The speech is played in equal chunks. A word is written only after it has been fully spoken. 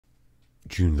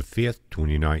June the 5th,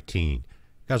 2019.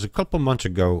 Guys, a couple months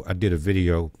ago, I did a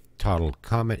video titled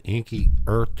Comet Incke,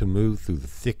 Earth to Move Through the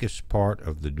Thickest Part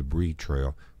of the Debris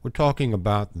Trail. We're talking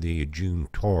about the June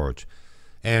tords.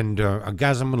 And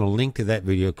guys, I'm going to link to that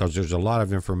video because there's a lot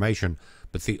of information.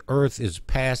 But the Earth is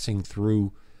passing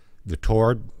through the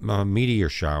toward meteor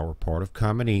shower part of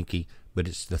Comet Incke, but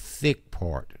it's the thick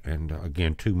part. And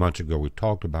again, 2 months ago, we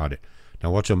talked about it.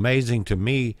 Now, what's amazing to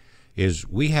me is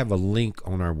we have a link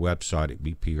on our website at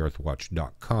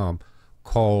bpearthwatch.com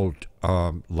called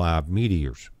Live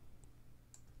Meteors.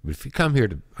 But if you come here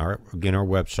to our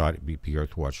website at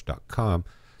bpearthwatch.com,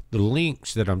 the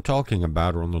links that I'm talking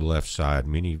about are on the left side.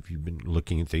 Many of you have been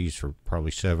looking at these for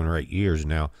probably 7 or 8 years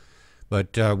now.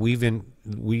 But we've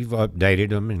updated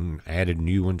them and added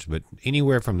new ones. But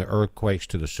anywhere from the earthquakes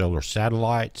to the solar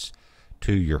satellites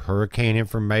to your hurricane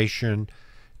information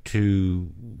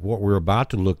to what we're about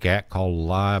to look at called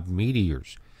live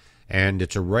meteors. And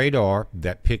it's a radar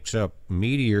that picks up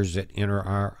meteors that enter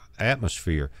our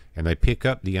atmosphere, and they pick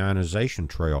up the ionization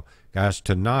trail. Guys,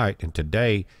 tonight and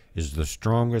today is the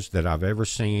strongest that I've ever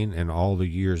seen in all the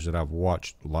years that I've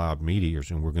watched live meteors,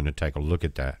 and we're going to take a look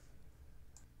at that.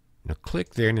 Now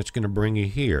click there and it's going to bring you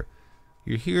here.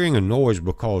 You're hearing a noise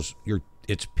because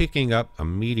it's picking up a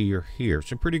meteor here.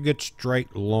 It's a pretty good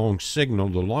straight long signal.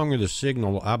 The longer the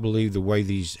signal, I believe the way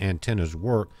these antennas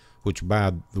work, which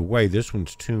by the way, this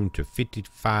one's tuned to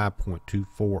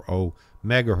 55.240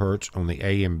 megahertz on the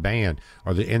AM band,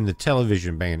 or in the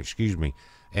television band, excuse me,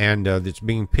 and it's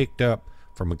being picked up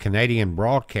from a Canadian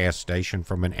broadcast station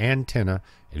from an antenna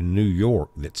in New York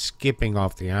that's skipping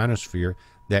off the ionosphere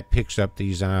that picks up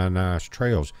these ionized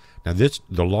trails. Now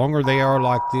the longer they are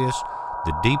like this,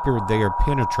 the deeper they are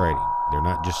penetrating. They're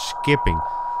not just skipping.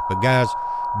 But guys,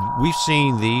 we've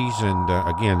seen these, and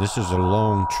again, this is a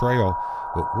long trail,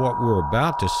 but what we're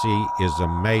about to see is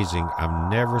amazing. I've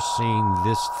never seen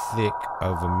this thick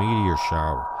of a meteor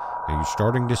shower. Now you're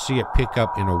starting to see it pick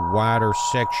up in a wider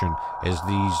section as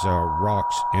these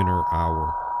rocks enter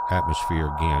our atmosphere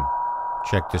again.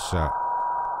 Check this out.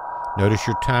 Notice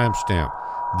your timestamp.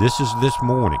 This is this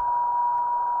morning,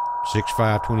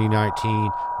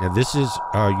 6/5/2019. Now this is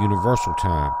universal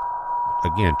time.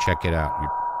 Again, check it out.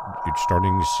 You're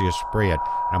starting to see a spread.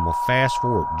 And I'm going to fast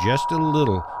forward just a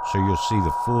little so you'll see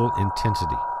the full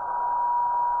intensity.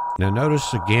 Now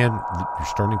notice again, you're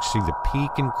starting to see the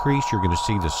peak increase. You're going to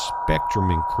see the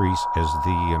spectrum increase as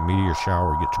the meteor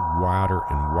shower gets wider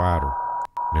and wider.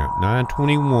 Now at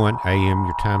 9:21 a.m.,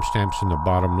 your timestamp's in the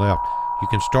bottom left. You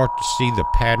can start to see the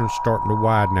pattern starting to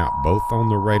widen out, both on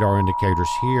the radar indicators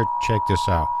here, check this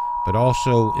out, but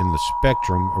also in the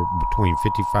spectrum between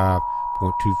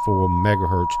 55.24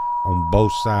 megahertz on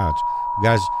both sides.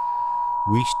 Guys,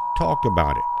 we talked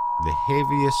about it. The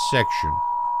heaviest section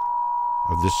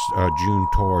of this June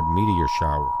toward meteor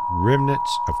shower,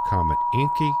 remnants of Comet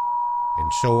Incke,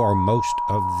 and so are most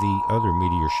of the other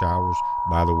meteor showers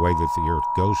by the way that the Earth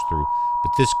goes through.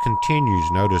 But this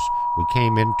continues. Notice we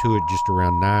came into it just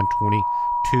around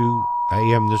 9:22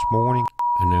 a.m. this morning,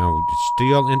 and now it's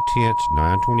still intense.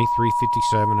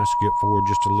 9:23:57. I skip forward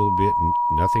just a little bit, and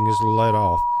nothing is let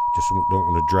off. Just don't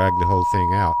want to drag the whole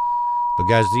thing out. But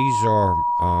guys, these are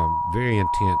very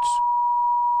intense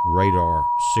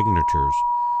radar signatures.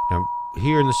 Now,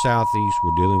 here in the southeast, we're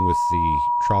dealing with the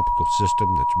tropical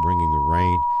system that's bringing the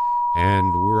rain,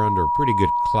 and we're under a pretty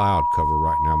good cloud cover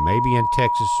right now. Maybe in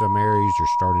Texas, some areas are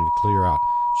starting to clear out.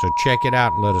 So check it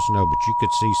out and let us know. But you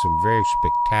could see some very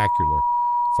spectacular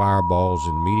fireballs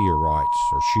and meteorites,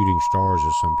 or shooting stars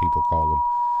as some people call them.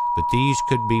 But these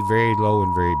could be very low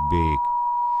and very big.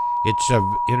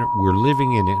 We're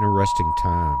living in interesting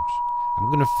times. I'm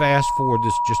going to fast forward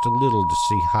this just a little to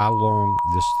see how long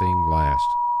this thing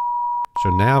lasts. So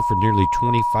now for nearly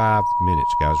 25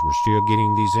 minutes, guys, we're still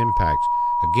getting these impacts.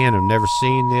 Again, I've never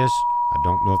seen this. I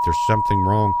don't know if there's something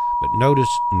wrong, but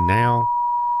notice now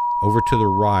over to the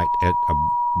right at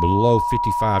below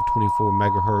 55.24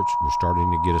 megahertz, we're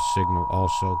starting to get a signal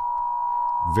also.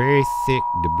 Very thick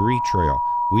debris trail.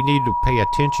 We need to pay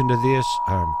attention to this.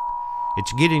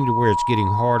 It's getting to where it's getting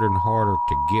harder and harder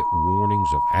to get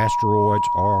warnings of asteroids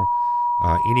or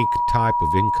any type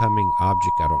of incoming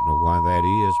object. I don't know why that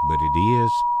is, but it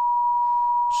is.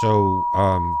 So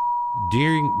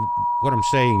what I'm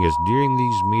saying is during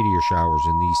these meteor showers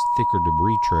and these thicker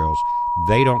debris trails,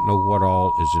 they don't know what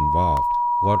all is involved.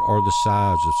 What are the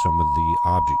size of some of the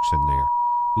objects in there?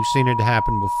 We've seen it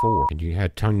happen before, and you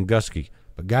had Tunguska.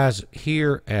 But guys,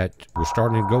 we're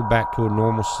starting to go back to a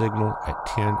normal signal at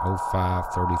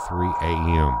 10:05:33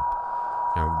 a.m.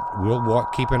 Now we'll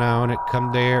keep an eye on it.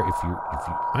 Come there if you're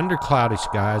under cloudy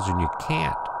skies and you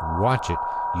can't watch it.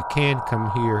 you can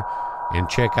come here and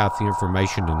check out the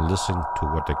information and listen to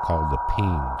what they call the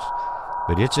pings.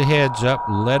 But it's a heads up.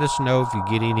 Let us know if you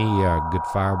get any good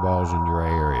fireballs in your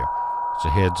area. It's a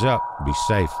heads up. Be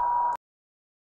safe.